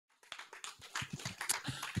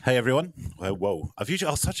Hey everyone. Whoa. I've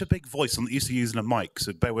usually such a big voice. I'm not used to using a mic,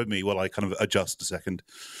 so bear with me while I kind of adjust a second.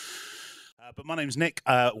 But my name's Nick.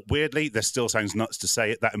 Weirdly, this still sounds nuts to say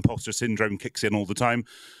it. That imposter syndrome kicks in all the time.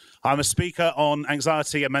 I'm a speaker on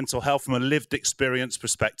anxiety and mental health from a lived experience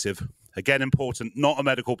perspective. Again, important, not a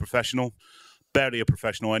medical professional, barely a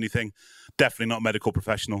professional or anything, definitely not a medical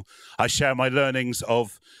professional. I share my learnings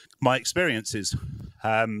of my experiences.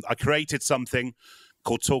 I created something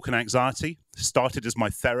called Talking Anxiety. Started as my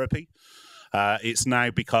therapy. It's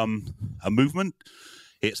now become a movement.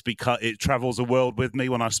 It travels the world with me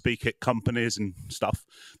when I speak at companies and stuff.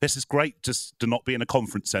 This is great just to not be in a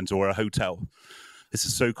conference center or a hotel. This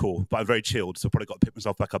is so cool, but I'm very chilled, so I've probably got to pick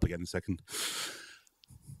myself back up again in a second.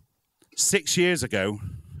 6 years ago,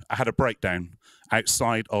 I had a breakdown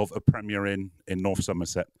outside of a Premier Inn in North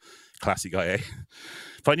Somerset. Classic guy, eh?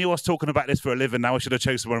 If I knew I was talking about this for a living now, I should have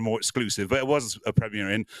chosen somewhere more exclusive, but it was a Premier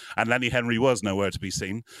Inn, and Lenny Henry was nowhere to be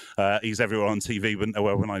seen. He's everywhere on TV, but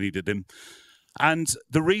nowhere when I needed him. And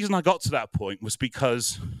the reason I got to that point was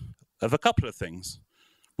because of a couple of things.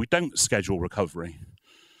 We don't schedule recovery.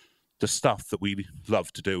 The stuff that we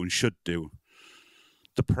love to do and should do.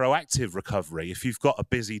 The proactive recovery, if you've got a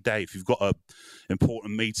busy day, if you've got an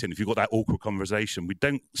important meeting, if you've got that awkward conversation, we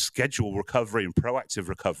don't schedule recovery and proactive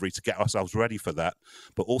recovery to get ourselves ready for that,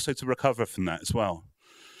 but also to recover from that as well.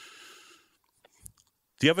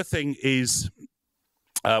 The other thing is,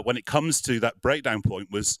 when it comes to that breakdown point,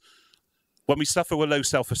 was when we suffer with low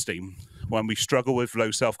self-esteem, when we struggle with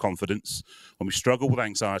low self-confidence, when we struggle with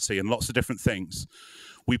anxiety and lots of different things,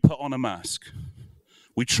 we put on a mask.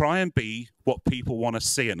 We try and be what people want to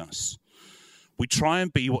see in us. We try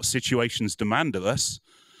and be what situations demand of us,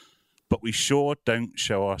 but we sure don't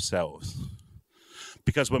show ourselves.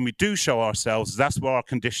 Because when we do show ourselves, that's where our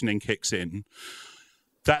conditioning kicks in.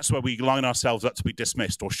 That's where we line ourselves up to be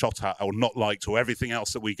dismissed or shot at or not liked or everything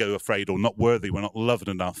else that we go afraid or not worthy, we're not loved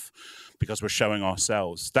enough because we're showing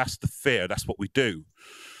ourselves. That's the fear. That's what we do.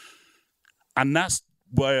 And that's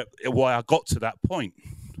why I got to that point.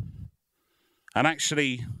 And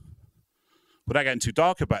actually, without getting too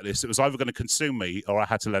dark about this, it was either going to consume me or I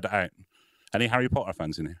had to let it out. Any Harry Potter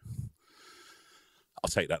fans in here? I'll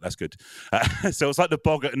take that. That's good. So it's like the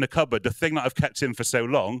boggart in the cupboard, the thing that I've kept in for so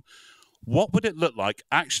long. What would it look like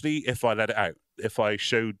actually if I let it out, if I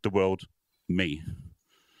showed the world me?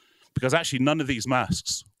 Because actually none of these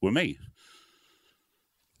masks were me.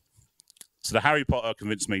 So the Harry Potter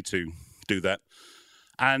convinced me to do that.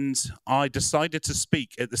 And I decided to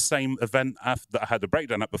speak at the same event that I had the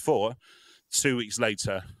breakdown at before, 2 weeks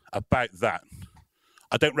later, about that.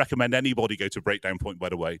 I don't recommend anybody go to breakdown point, by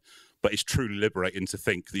the way, but it's truly liberating to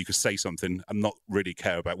think that you could say something and not really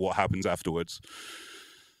care about what happens afterwards.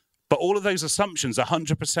 But all of those assumptions,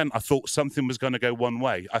 100%, I thought something was going to go one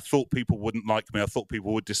way. I thought people wouldn't like me. I thought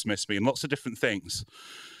people would dismiss me and lots of different things.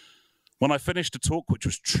 When I finished the talk, which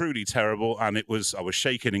was truly terrible, and I was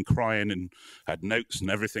shaking and crying and had notes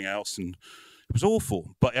and everything else, and it was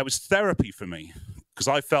awful. But it was therapy for me because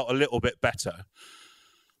I felt a little bit better.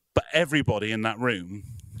 But everybody in that room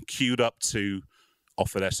queued up to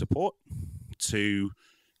offer their support, to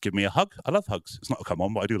give me a hug. I love hugs. It's not a come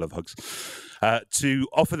on, but I do love hugs. To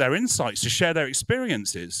offer their insights, to share their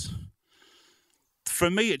experiences. For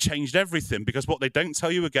me, it changed everything because what they don't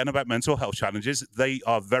tell you again about mental health challenges, they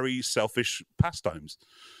are very selfish pastimes.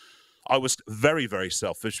 I was very, very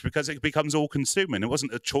selfish because it becomes all-consuming. It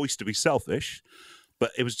wasn't a choice to be selfish,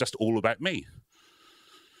 but it was just all about me.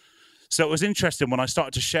 So it was interesting when I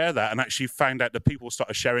started to share that and actually found out that people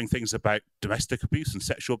started sharing things about domestic abuse and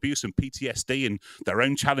sexual abuse and PTSD and their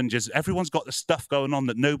own challenges. Everyone's got the stuff going on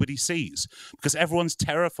that nobody sees because everyone's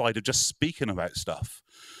terrified of just speaking about stuff.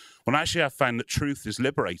 When actually I found that truth is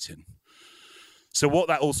liberating. So what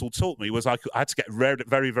that also taught me was I had to get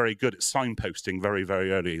very, very good at signposting very,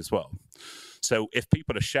 very early as well. So if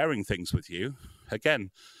people are sharing things with you,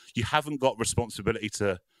 again, you haven't got responsibility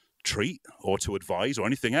to treat or to advise or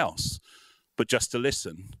anything else, but just to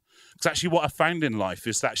listen. Because actually what I found in life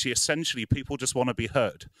is that actually essentially people just want to be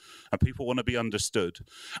heard and people want to be understood.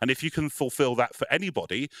 And if you can fulfill that for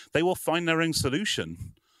anybody, they will find their own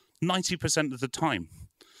solution 90% of the time.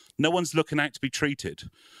 No one's looking out to be treated.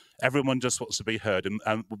 Everyone just wants to be heard.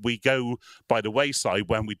 And we go by the wayside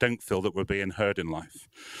when we don't feel that we're being heard in life.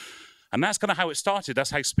 And that's kind of how it started.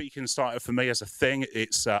 That's how speaking started for me as a thing.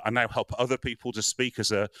 It's I now help other people to speak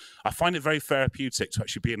I find it very therapeutic to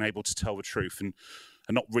actually being able to tell the truth and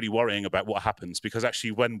not really worrying about what happens. Because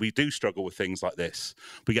actually when we do struggle with things like this,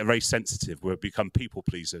 we get very sensitive. We become people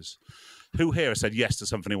pleasers. Who here has said yes to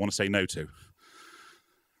something they want to say no to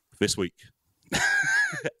this week?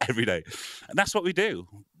 Every day. And that's what we do.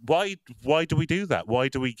 why do we do that? Why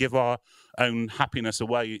do we give our own happiness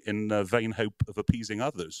away in the vain hope of appeasing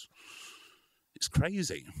others? It's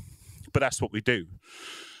crazy, but that's what we do.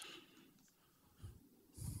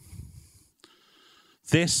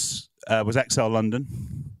 This was XL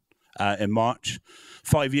London in March.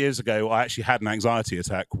 5 years ago, I actually had an anxiety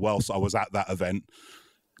attack whilst I was at that event,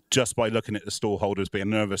 just by looking at the stall holders, being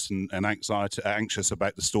nervous and anxious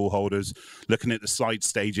about the stall holders, looking at the side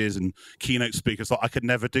stages and keynote speakers. Like, I could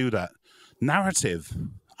never do that. Narrative,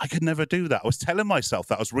 I could never do that. I was telling myself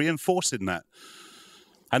that. I was reinforcing that.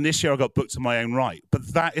 And this year I got booked in my own right.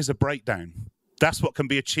 But that is a breakdown. That's what can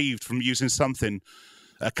be achieved from using something,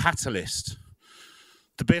 a catalyst.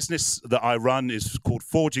 The business that I run is called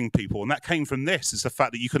Forging People, and that came from this. It's the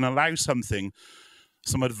fact that you can allow something,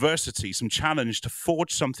 some adversity, some challenge to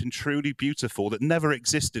forge something truly beautiful that never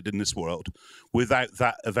existed in this world without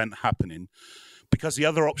that event happening. Because the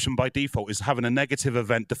other option by default is having a negative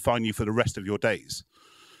event define you for the rest of your days.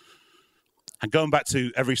 And going back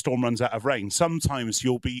to every storm runs out of rain, sometimes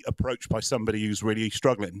you'll be approached by somebody who's really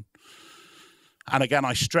struggling. And again,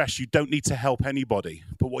 I stress, you don't need to help anybody,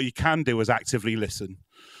 but what you can do is actively listen.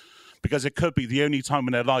 Because it could be the only time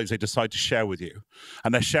in their lives they decide to share with you.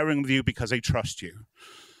 And they're sharing with you because they trust you.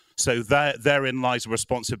 So therein lies a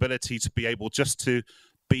responsibility to be able just to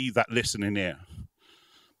be that listening ear.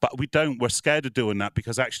 But we don't. We're scared of doing that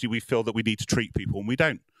because actually we feel that we need to treat people, and we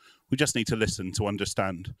don't. We just need to listen to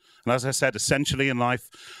understand. And as I said, essentially in life,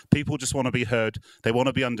 people just want to be heard. They want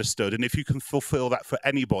to be understood. And if you can fulfill that for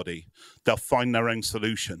anybody, they'll find their own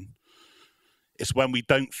solution. It's when we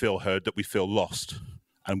don't feel heard that we feel lost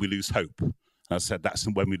and we lose hope. And as I said, that's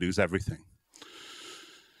when we lose everything.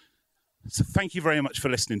 So thank you very much for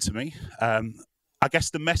listening to me. I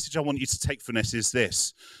guess the message I want you to take from this is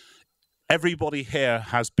this. Everybody here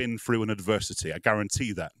has been through an adversity. I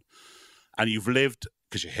guarantee that. And you've lived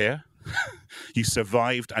because you're here, you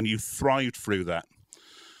survived and you thrived through that.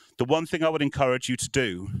 The one thing I would encourage you to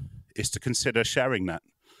do is to consider sharing that.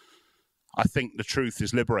 I think the truth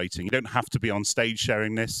is liberating. You don't have to be on stage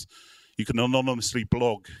sharing this. You can anonymously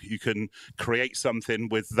blog. You can create something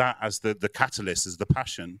with that as the catalyst, as the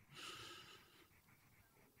passion.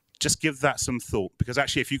 Just give that some thought, because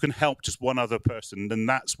actually if you can help just one other person, then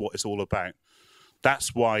that's what it's all about.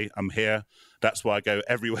 That's why I'm here. That's why I go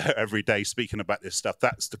everywhere, every day, speaking about this stuff.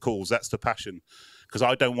 That's the cause. That's the passion. Because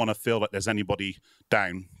I don't want to feel like there's anybody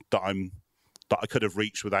down that I could have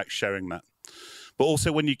reached without sharing that. But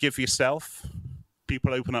also, when you give yourself,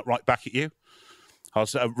 people open up right back at you. I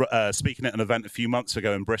was speaking at an event a few months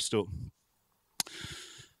ago in Bristol,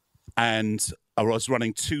 and I was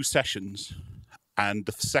running 2 sessions. And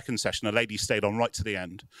the second session, a lady stayed on right to the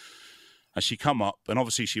end. And she come up, and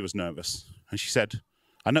obviously she was nervous. And she said,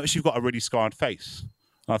 I noticed you've got a really scarred face.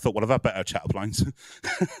 And I thought, well, I've had better chat-up lines.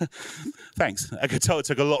 Thanks. I could tell it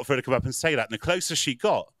took a lot for her to come up and say that. And the closer she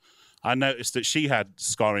got, I noticed that she had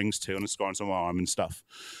scarrings too, and a scar on her arm and stuff.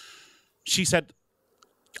 She said,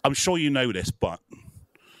 I'm sure you know this, but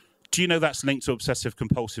do you know that's linked to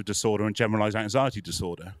obsessive-compulsive disorder and generalized anxiety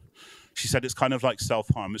disorder? She said it's kind of like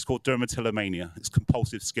self-harm. It's called dermatillomania. It's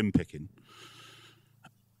compulsive skin picking.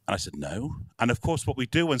 And I said, no. And of course, what we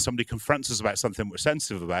do when somebody confronts us about something we're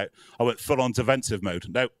sensitive about, I went full on defensive mode.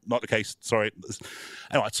 No, not the case. Sorry.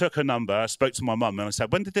 Anyway, I took her number, I spoke to my mum, and I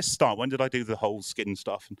said, when did this start? When did I do the whole skin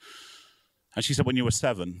stuff? And she said, when you were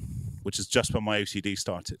 7, which is just when my OCD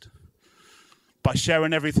started. By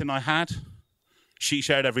sharing everything I had, she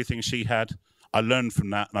shared everything she had. I learned from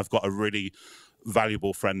that, and I've got a really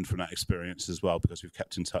valuable friend from that experience as well, because we've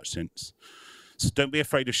kept in touch since. So don't be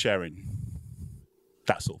afraid of sharing.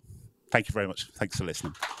 That's all. Thank you very much. Thanks for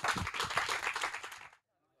listening.